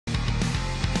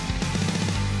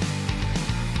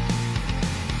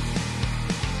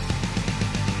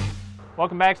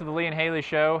Welcome back to the Lee and Hayley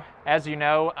Show. As you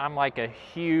know, I'm like a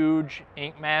huge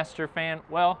Ink Master fan.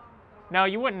 Well, no,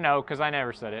 you wouldn't know because I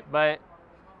never said it, but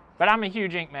I'm a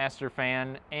huge Ink Master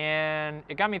fan, and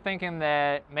it got me thinking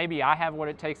that maybe I have what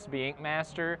it takes to be Ink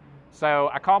Master.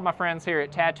 So I called my friends here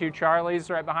at Tattoo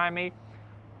Charlie's right behind me.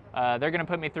 They're gonna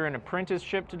put me through an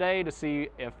apprenticeship today to see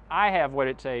if I have what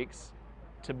it takes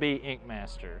to be Ink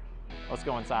Master. Let's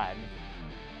go inside.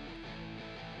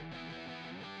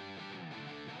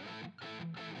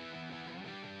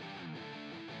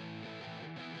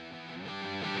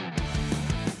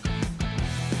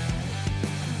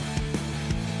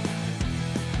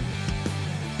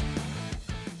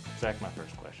 Zach, my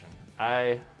first question.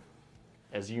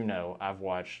 As you know, I've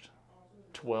watched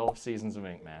 12 seasons of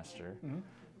Ink Master,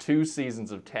 2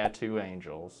 seasons of Tattoo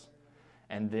Angels,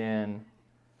 and then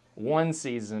 1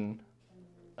 season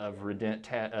of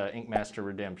Ink Master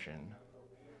Redemption.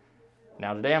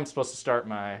 Now today I'm supposed to start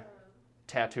my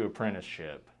tattoo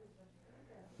apprenticeship.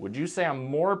 Would you say I'm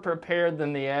more prepared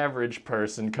than the average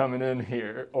person coming in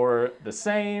here, or the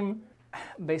same?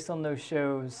 Based on those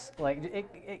shows, like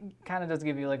it kind of does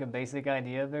give you like a basic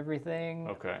idea of everything.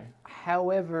 Okay.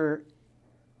 However,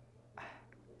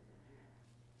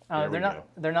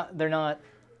 they're not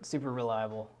super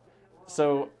reliable.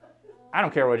 So I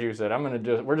don't care what you said.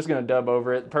 We're just gonna dub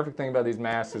over it. The perfect thing about these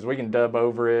masks is we can dub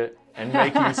over it and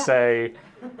make you say.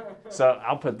 So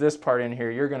I'll put this part in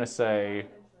here. You're gonna say,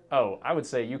 oh, I would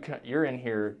say you're in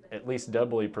here at least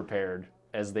doubly prepared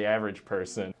as the average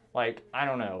person. Like, I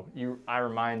don't know, I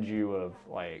remind you of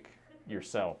like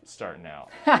yourself starting out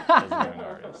as a young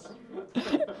artist.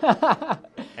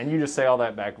 And you just say all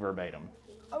that back verbatim.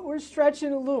 We're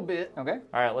stretching a little bit. Okay.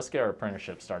 All right, let's get our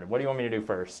apprenticeship started. What do you want me to do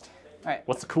first? All right.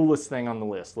 What's the coolest thing on the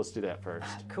list? Let's do that first.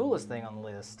 Coolest thing on the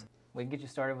list. We can get you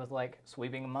started with like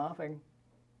sweeping and mopping.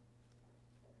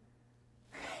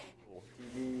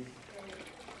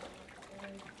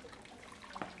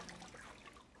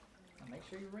 Make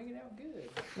sure you ring it out good.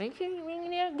 Make sure you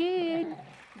ring it out good.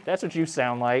 That's what you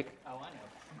sound like. Oh,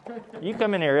 I know. You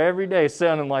come in here every day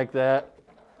sounding like that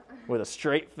with a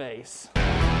straight face.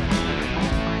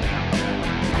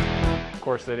 Of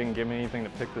course, they didn't give me anything to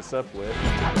pick this up with.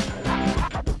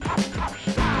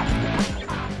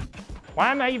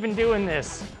 Why am I even doing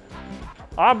this?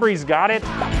 Aubrey's got it.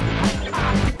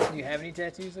 Do you have any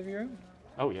tattoos of your own?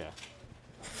 Oh, yeah.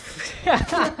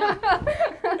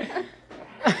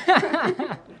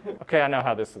 Okay, I know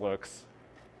how this looks.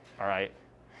 All right.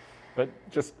 But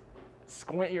just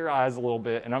squint your eyes a little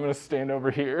bit, and I'm going to stand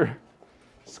over here.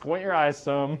 Squint your eyes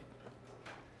some.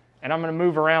 And I'm going to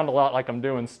move around a lot like I'm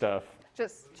doing stuff.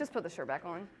 Just put the shirt back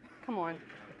on. Come on.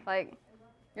 Like,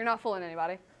 you're not fooling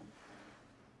anybody.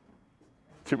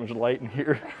 Too much light in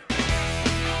here.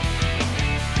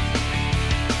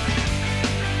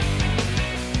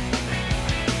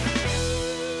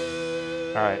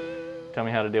 All right. Tell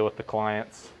me how to deal with the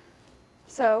clients.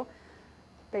 So,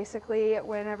 basically,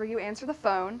 whenever you answer the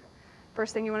phone,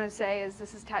 first thing you want to say is,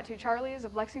 "This is Tattoo Charlie's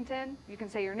of Lexington." You can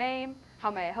say your name.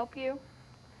 How may I help you?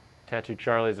 Tattoo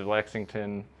Charlie's of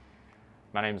Lexington.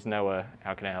 My name's Noah.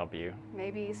 How can I help you?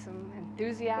 Maybe some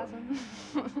enthusiasm.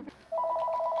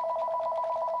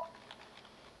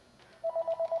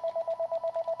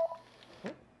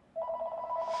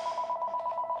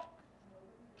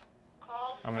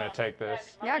 I'm going to take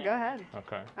this. Yeah, go ahead.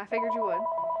 Okay. I figured you would.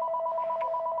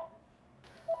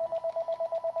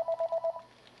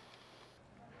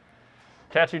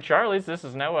 Tattoo Charlie's, this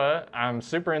is Noah. I'm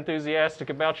super enthusiastic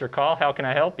about your call. How can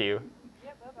I help you?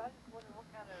 Yeah, Bob, I just wondered what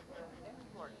kind of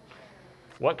tattoo artist.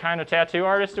 What kind of tattoo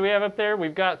artists do we have up there?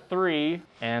 We've got 3,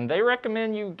 and they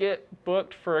recommend you get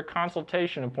booked for a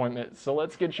consultation appointment. So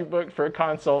let's get you booked for a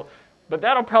consult. But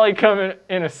that'll probably come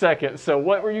in a second. So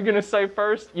what were you going to say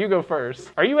first? You go first.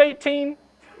 Are you 18?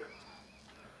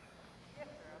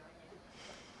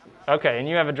 Okay, and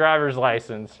you have a driver's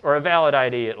license, or a valid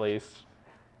ID at least.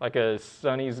 Like a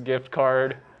Sonny's gift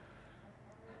card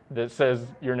that says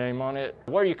your name on it.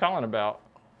 What are you calling about?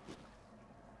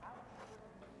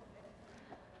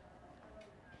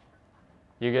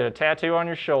 You get a tattoo on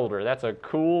your shoulder. That's a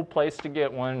cool place to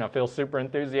get one. I feel super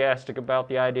enthusiastic about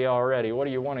the idea already. What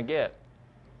do you want to get?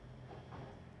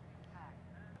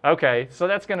 Okay, so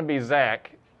that's going to be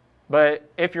Zach. But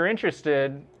if you're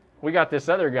interested, we got this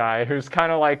other guy who's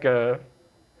kind of like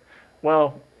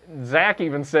well, Zach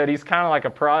even said he's kind of like a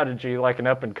prodigy, like an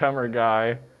up-and-comer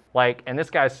guy. Like, and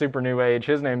this guy's super new age.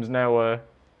 His name's Noah.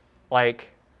 Like,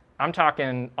 I'm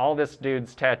talking all this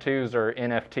dude's tattoos are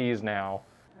NFTs now.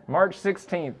 March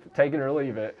 16th, take it or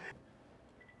leave it.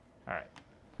 All right.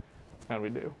 How do we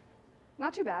do?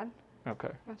 Not too bad.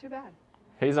 Okay. Not too bad.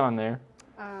 He's on there.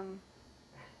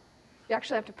 You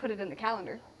actually have to put it in the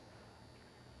calendar.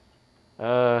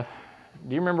 Do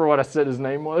you remember what I said his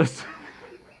name was?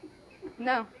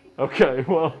 No. Okay,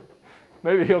 well,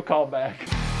 maybe he'll call back.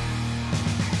 Can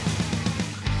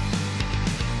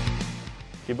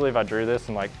you believe I drew this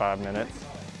in like 5 minutes?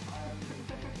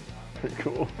 Pretty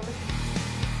cool.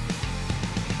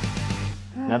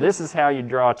 Now this is how you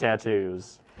draw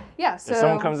tattoos. Yeah, so... If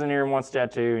someone comes in here and wants a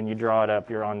tattoo and you draw it up,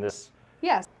 you're on this.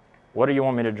 Yes. What do you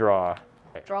want me to draw?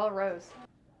 Draw a rose.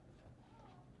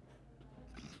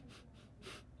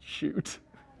 Shoot.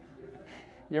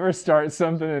 You ever start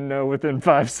something and know within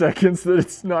 5 seconds that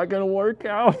it's not gonna work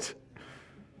out?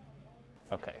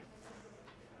 Okay.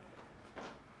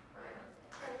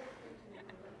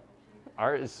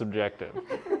 Art is subjective.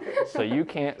 So you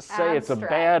can't say it's a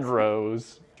bad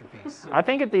rose. I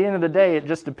think at the end of the day, it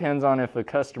just depends on if the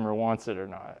customer wants it or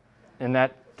not. And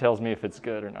that tells me if it's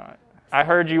good or not. I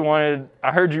heard you wanted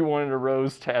a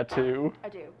rose tattoo. I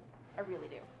do. I really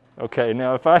do. Okay,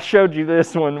 now if I showed you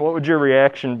this one, what would your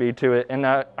reaction be to it? And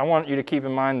I want you to keep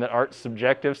in mind that art's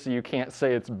subjective, so you can't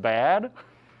say it's bad,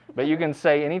 but you can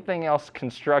say anything else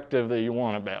constructive that you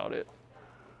want about it.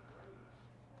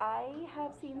 I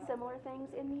have seen similar things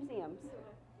in museums.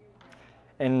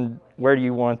 And where do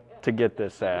you want to get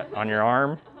this at? On your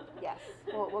arm? Yes.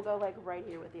 We'll go like right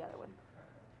here with the other one.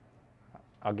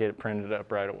 I'll get it printed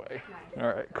up right away. All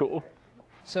right, cool.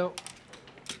 So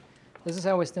this is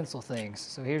how we stencil things.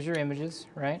 So here's your images,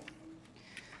 right?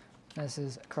 This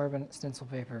is carbon stencil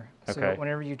paper. So Okay.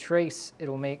 whenever you trace,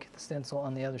 it'll make the stencil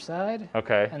on the other side.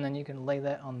 Okay. And then you can lay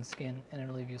that on the skin and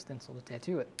it'll leave you a stencil to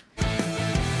tattoo it.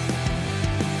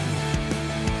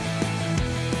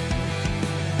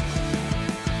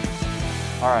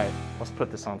 All right, let's put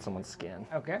this on someone's skin.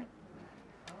 Okay.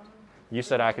 You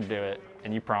said I could do it,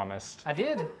 and you promised. I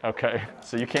did. Okay,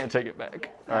 so you can't take it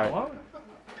back. All I right, won't.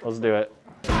 let's do it.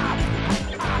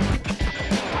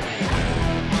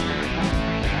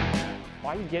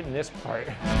 Why are you getting this part?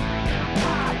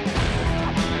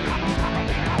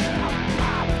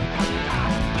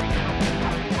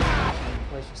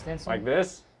 Place your stencil. Like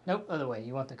this? Nope, other way.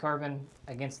 You want the carbon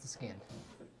against the skin.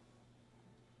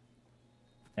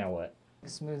 Now what?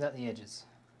 Smooth out the edges,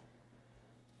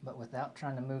 but without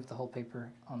trying to move the whole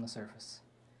paper on the surface.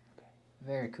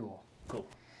 Very cool. Cool.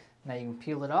 Now you can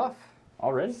peel it off.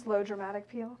 Already? Slow, dramatic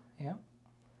peel. Yeah.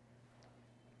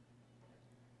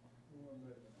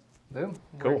 Boom.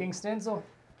 Cool. Working stencil.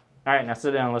 All right, now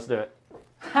sit down, let's do it.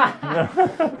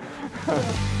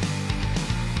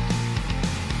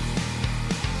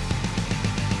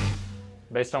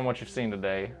 Based on what you've seen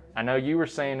today, I know you were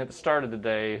saying at the start of the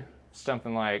day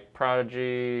something like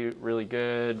Prodigy, really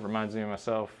good, reminds me of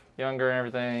myself younger and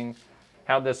everything.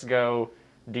 How'd this go?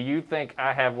 Do you think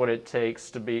I have what it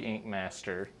takes to be Ink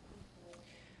Master?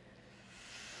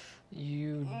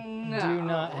 You do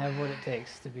not have what it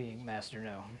takes to be Master,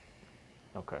 no.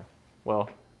 Okay. Well,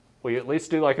 will you at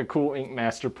least do like a cool Ink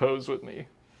Master pose with me,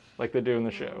 like they do in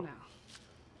the show? No.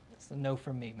 It's a no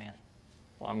from me, man.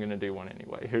 Well, I'm gonna do one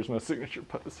anyway. Here's my signature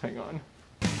pose, hang on.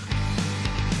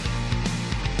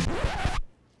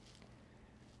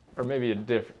 Or maybe a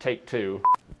different, take 2.